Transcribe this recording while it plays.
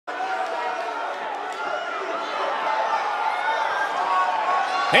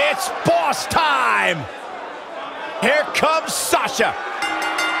It's boss time! Here comes Sasha.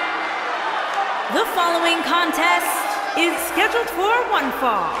 The following contest is scheduled for one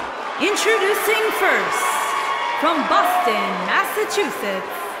fall. Introducing first, from Boston, Massachusetts,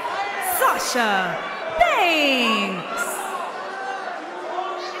 Sasha Banks.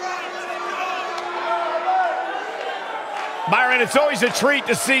 Byron, it's always a treat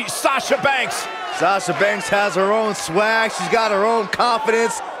to see Sasha Banks. Sasha Banks has her own swag, she's got her own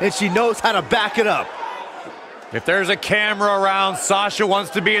confidence, and she knows how to back it up. If there's a camera around, Sasha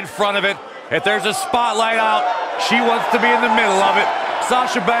wants to be in front of it. If there's a spotlight out, she wants to be in the middle of it.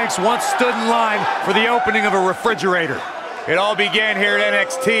 Sasha Banks once stood in line for the opening of a refrigerator. It all began here at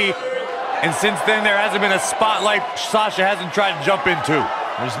NXT, and since then there hasn't been a spotlight Sasha hasn't tried to jump into.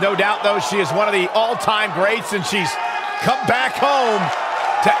 There's no doubt, though, she is one of the all-time greats, and she's come back home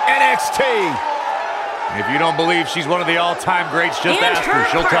to NXT. If you don't believe she's one of the all-time greats, just ask her,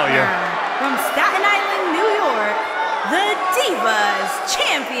 she'll tell you. From Staten Island, New York, the Divas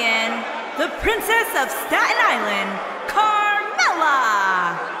Champion, the Princess of Staten Island,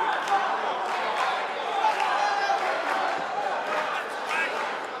 Carmella.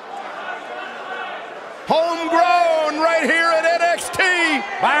 Homegrown right here at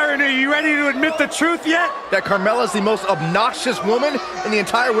NXT. Byron, are you ready to admit the truth yet? That Carmella's the most obnoxious woman in the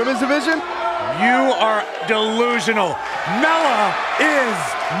entire women's division? You are delusional. Mella is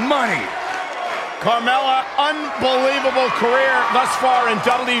money. Carmella, unbelievable career thus far in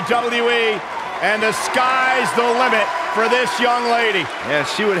WWE, and the sky's the limit for this young lady. Yeah,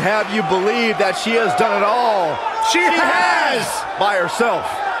 she would have you believe that she has done it all. She has! By herself.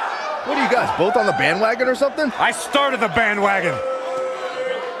 What are you guys, both on the bandwagon or something? I started the bandwagon.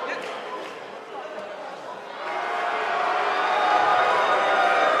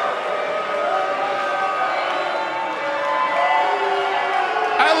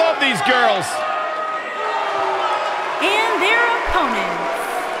 I love these girls. And their opponents,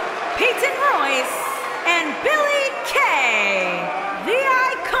 Peyton Royce and Billy Kay, the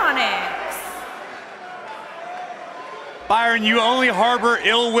IIconics. Byron, you only harbor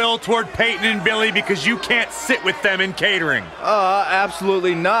ill will toward Peyton and Billy because you can't sit with them in catering.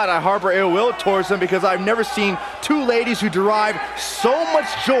 Absolutely not. I harbor ill will towards them because I've never seen two ladies who derive so much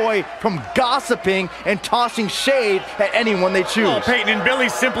joy from gossiping and tossing shade at anyone they choose. Well, Peyton and Billy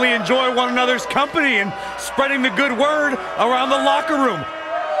simply enjoy one another's company and spreading the good word around the locker room.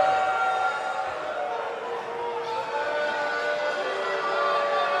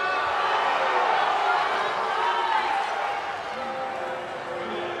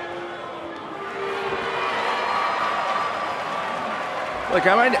 Look,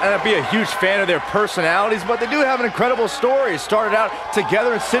 I might not be a huge fan of their personalities, but they do have an incredible story. Started out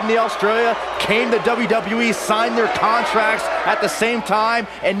together in Sydney, Australia, came to WWE, signed their contracts at the same time,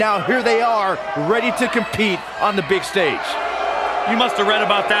 and now here they are, ready to compete on the big stage. You must have read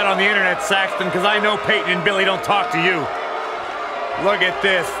about that on the internet, Saxton, because I know Peyton and Billy don't talk to you. Look at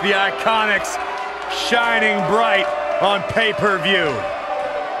this, the IIconics shining bright on pay-per-view.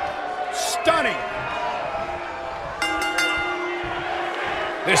 Stunning.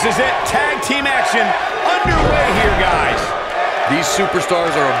 This is it, tag team action underway here, guys. These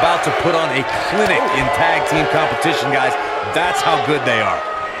superstars are about to put on a clinic in tag team competition, guys. That's how good they are.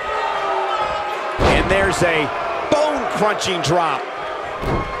 And there's a bone-crunching drop.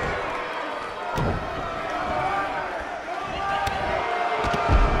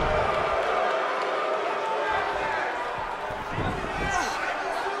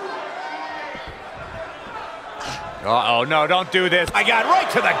 Uh-oh, no, don't do this. I got right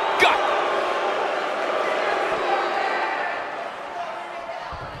to the gut.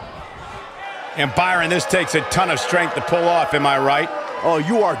 And Byron, this takes a ton of strength to pull off, am I right? Oh,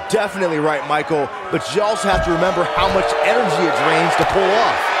 you are definitely right, Michael, but you also have to remember how much energy it drains to pull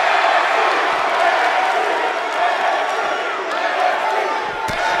off.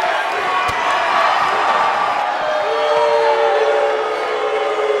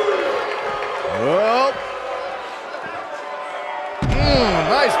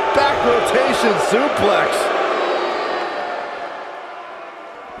 Nice back rotation suplex.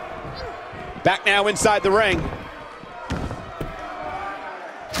 Back now inside the ring.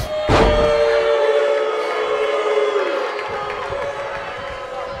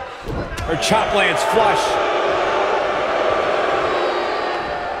 Her chop lands flush.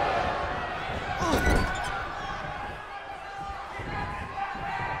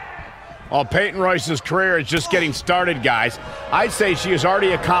 Well, Peyton Royce's career is just getting started, guys. I'd say she has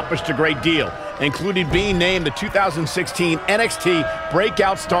already accomplished a great deal, including being named the 2016 NXT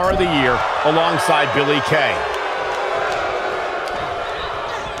Breakout Star of the Year alongside Billy Kay.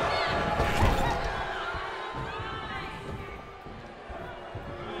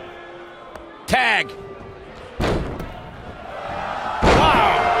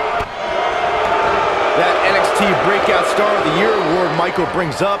 NXT Breakout Star of the Year award Michael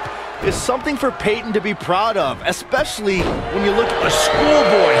brings up is something for Peyton to be proud of, especially when you look at a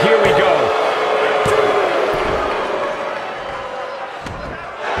schoolboy. Here we go.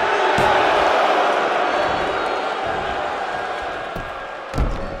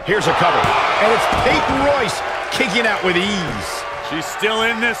 Here's a cover, and it's Peyton Royce kicking out with ease. She's still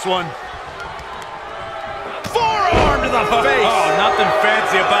in this one. Forearm to the face. Oh, nothing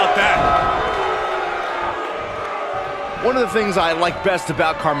fancy about that. One of the things I like best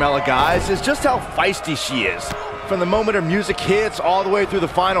about Carmella, guys, is just how feisty she is. From the moment her music hits all the way through the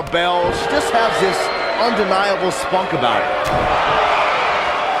final bell, she just has this undeniable spunk about it.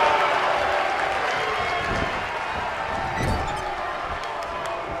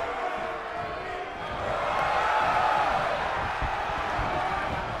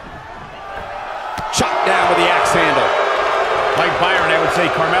 Chopped down with the axe handle. Like Byron, I would say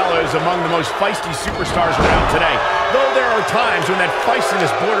Carmella is among the most feisty superstars around today. Though there are times when that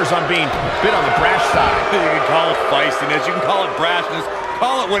feistiness borders on being a bit on the brash side. You can call it feistiness, you can call it brashness,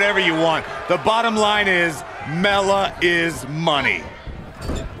 call it whatever you want. The bottom line is, Mella is money.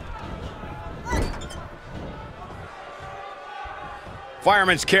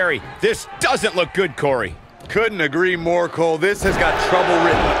 Fireman's carry. This doesn't look good, Corey. Couldn't agree more, Cole. This has got trouble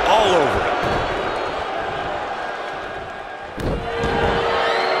written all over it.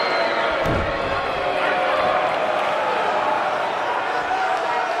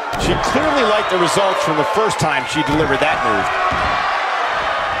 She clearly liked the results from the first time she delivered that move.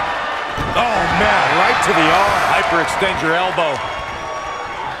 Oh, man, right to the arm. Hyperextend your elbow.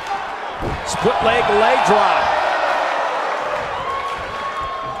 Split leg drop.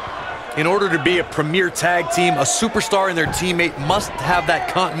 In order to be a premier tag team, a superstar and their teammate must have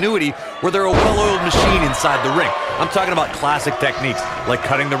that continuity where they're a well-oiled machine inside the ring. I'm talking about classic techniques like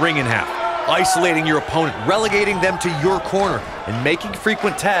cutting the ring in half, isolating your opponent, relegating them to your corner, and making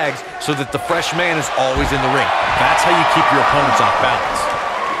frequent tags so that the fresh man is always in the ring. That's how you keep your opponents off balance.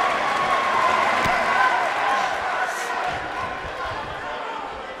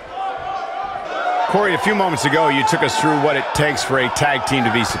 Corey, a few moments ago, you took us through what it takes for a tag team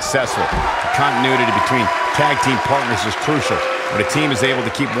to be successful. The continuity between tag team partners is crucial. When a team is able to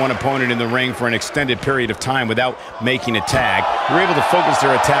keep one opponent in the ring for an extended period of time without making a tag, you're able to focus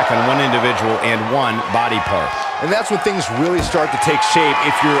their attack on one individual and one body part. And that's when things really start to take shape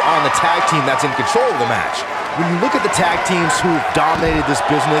if you're on the tag team that's in control of the match. When you look at the tag teams who have dominated this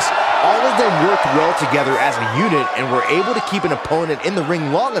business, all of them worked well together as a unit and were able to keep an opponent in the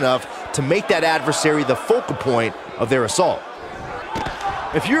ring long enough to make that adversary the focal point of their assault.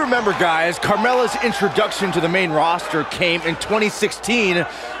 If you remember, guys, Carmella's introduction to the main roster came in 2016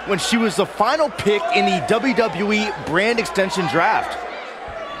 when she was the final pick in the WWE brand extension draft.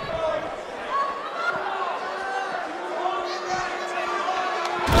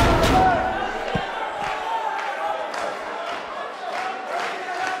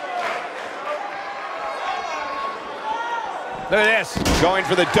 Look at this, going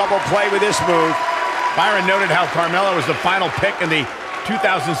for the double play with this move. Byron noted how Carmella was the final pick in the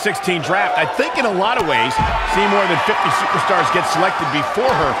 2016 draft. I think in a lot of ways, seeing more than 50 superstars get selected before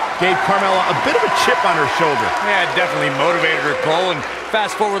her gave Carmella a bit of a chip on her shoulder. Yeah, it definitely motivated her, Cole, and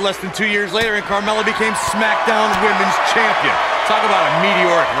fast forward less than 2 years later, and Carmella became SmackDown Women's Champion. Talk about a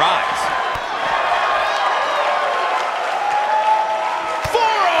meteoric rise.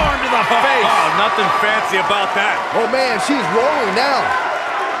 Forearm to the face! Oh, nothing fancy about that. Oh man, she's rolling now.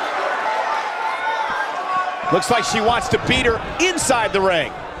 Looks like she wants to beat her inside the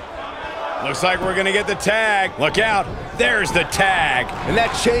ring. Looks like we're gonna get the tag. Look out, there's the tag. And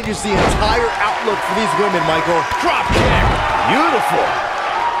that changes the entire outlook for these women, Michael. Drop kick. Beautiful.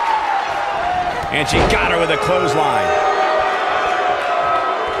 And she got her with a clothesline.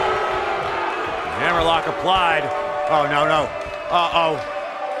 Hammerlock applied. Oh, no, no. Uh-oh.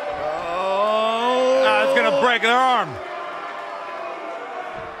 Oh. It's gonna break her arm.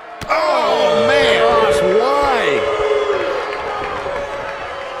 Oh, man. Why?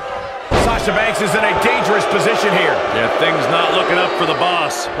 Sasha Banks is in a dangerous position here. Yeah, things not looking up for the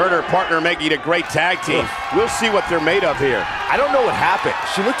boss. Her and her partner making a great tag team. We'll see what they're made of here. I don't know what happened.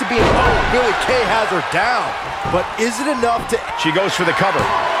 She looked to be Billy Kay has her down. But is it enough to... She goes for the cover.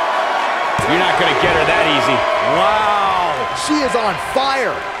 You're not going to get her that easy. Wow. She is on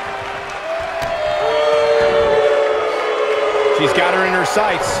fire. She's got her in her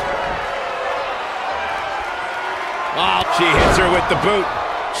sights. Wow, she hits her with the boot.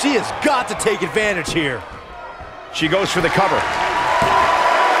 She has got to take advantage here. She goes for the cover.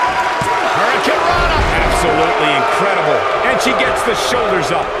 Hurricane Rana. Absolutely incredible. And she gets the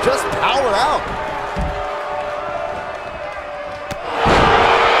shoulders up. Just power out.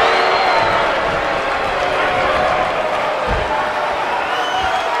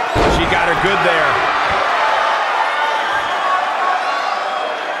 good there.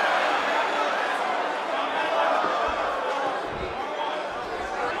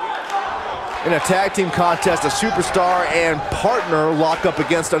 In a tag team contest, a superstar and partner lock up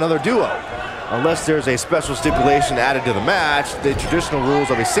against another duo. Unless there's a special stipulation added to the match, the traditional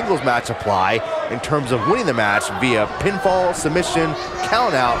rules of a singles match apply in terms of winning the match via pinfall, submission,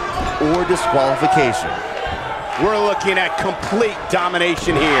 countout, or disqualification. We're looking at complete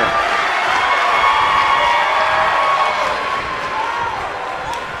domination here.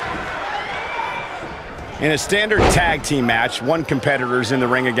 In a standard tag team match, one competitor is in the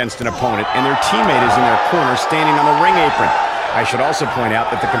ring against an opponent, and their teammate is in their corner standing on the ring apron. I should also point out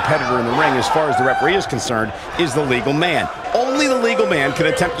that the competitor in the ring, as far as the referee is concerned, is the legal man. Only the legal man can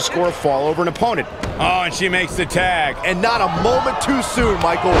attempt to score a fall over an opponent. Oh, and she makes the tag. And not a moment too soon,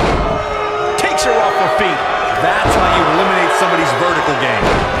 Michael. Takes her off her feet. That's how you eliminate somebody's vertical game.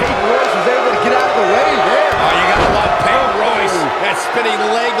 Peyton Royce was able to get out of the way there. Oh, you gotta love Peyton Royce. That spinning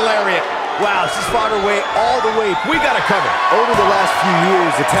leg lariat. Wow, she's fought her way all the way. We got to cover. Over the last few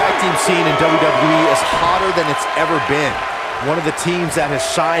years, the tag team scene in WWE is hotter than it's ever been. One of the teams that has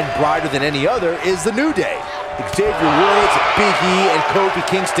shined brighter than any other is the New Day. Xavier Woods, Big E, and Kofi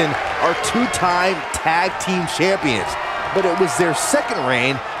Kingston are two-time tag team champions. But it was their second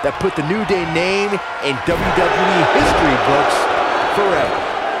reign that put the New Day name in WWE history books forever.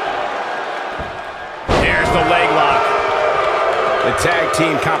 There's the leg lock. The tag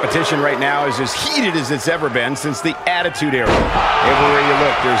team competition right now is as heated as it's ever been since the Attitude Era. Everywhere you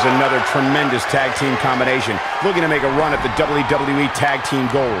look, there's another tremendous tag team combination looking to make a run at the WWE Tag Team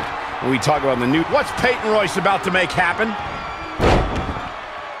Gold. When we talk about the new... What's Peyton Royce about to make happen?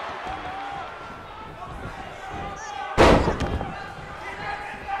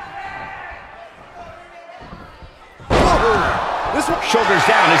 Oh, this one... Shoulders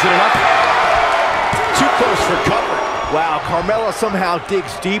down, is it enough? Too close for cover. Wow, Carmella somehow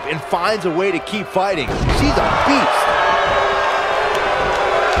digs deep and finds a way to keep fighting. She's a beast.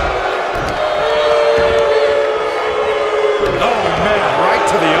 Oh, man, right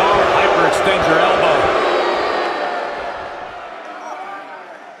to the arm. Hyperextend your elbow.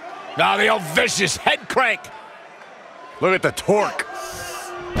 Now the old vicious head crank. Look at the torque.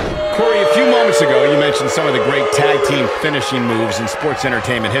 Corey, a few moments ago, you mentioned some of the great tag team finishing moves in sports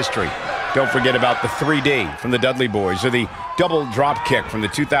entertainment history. Don't forget about the 3D from the Dudley Boys, or the double drop kick from the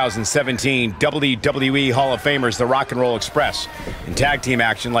 2017 WWE Hall of Famers, the Rock and Roll Express. In tag team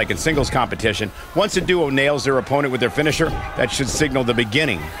action, like in singles competition, once a duo nails their opponent with their finisher, that should signal the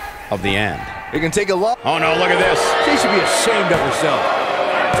beginning of the end. It can take a lot. Oh no, look at this. She should be ashamed of herself.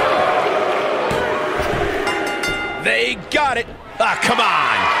 They got it. Ah, come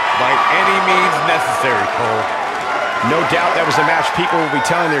on. By any means necessary, Cole. No doubt that was a match people will be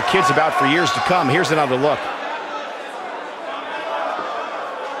telling their kids about for years to come. Here's another look.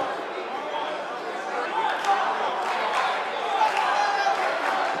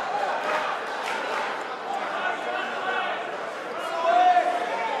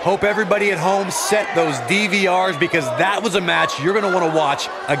 Hope everybody at home set those DVRs, because that was a match you're going to want to watch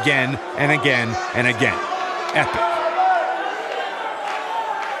again and again and again. Epic.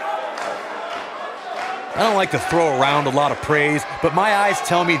 I don't like to throw around a lot of praise, but my eyes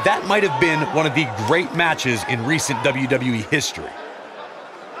tell me that might have been one of the great matches in recent WWE history.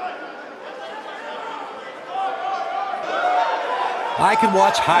 I can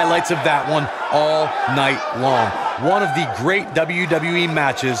watch highlights of that one all night long. One of the great WWE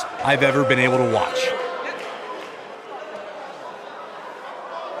matches I've ever been able to watch.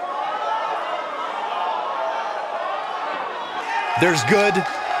 There's good,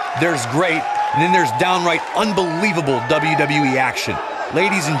 there's great, and then there's downright unbelievable WWE action.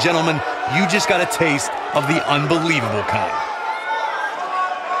 Ladies and gentlemen, you just got a taste of the unbelievable kind.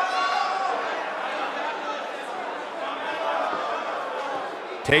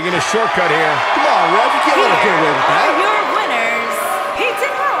 Taking a shortcut here. Come on, Rev, you can't let her get away with that. Your winners,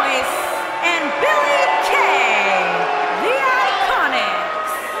 Peyton Royce and Billy Kay, the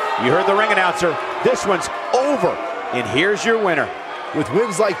IIconics. You heard the ring announcer. This one's over. And here's your winner. With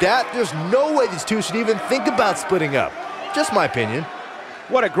wins like that, there's no way these two should even think about splitting up. Just my opinion.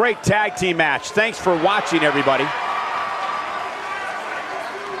 What a great tag team match. Thanks for watching, everybody.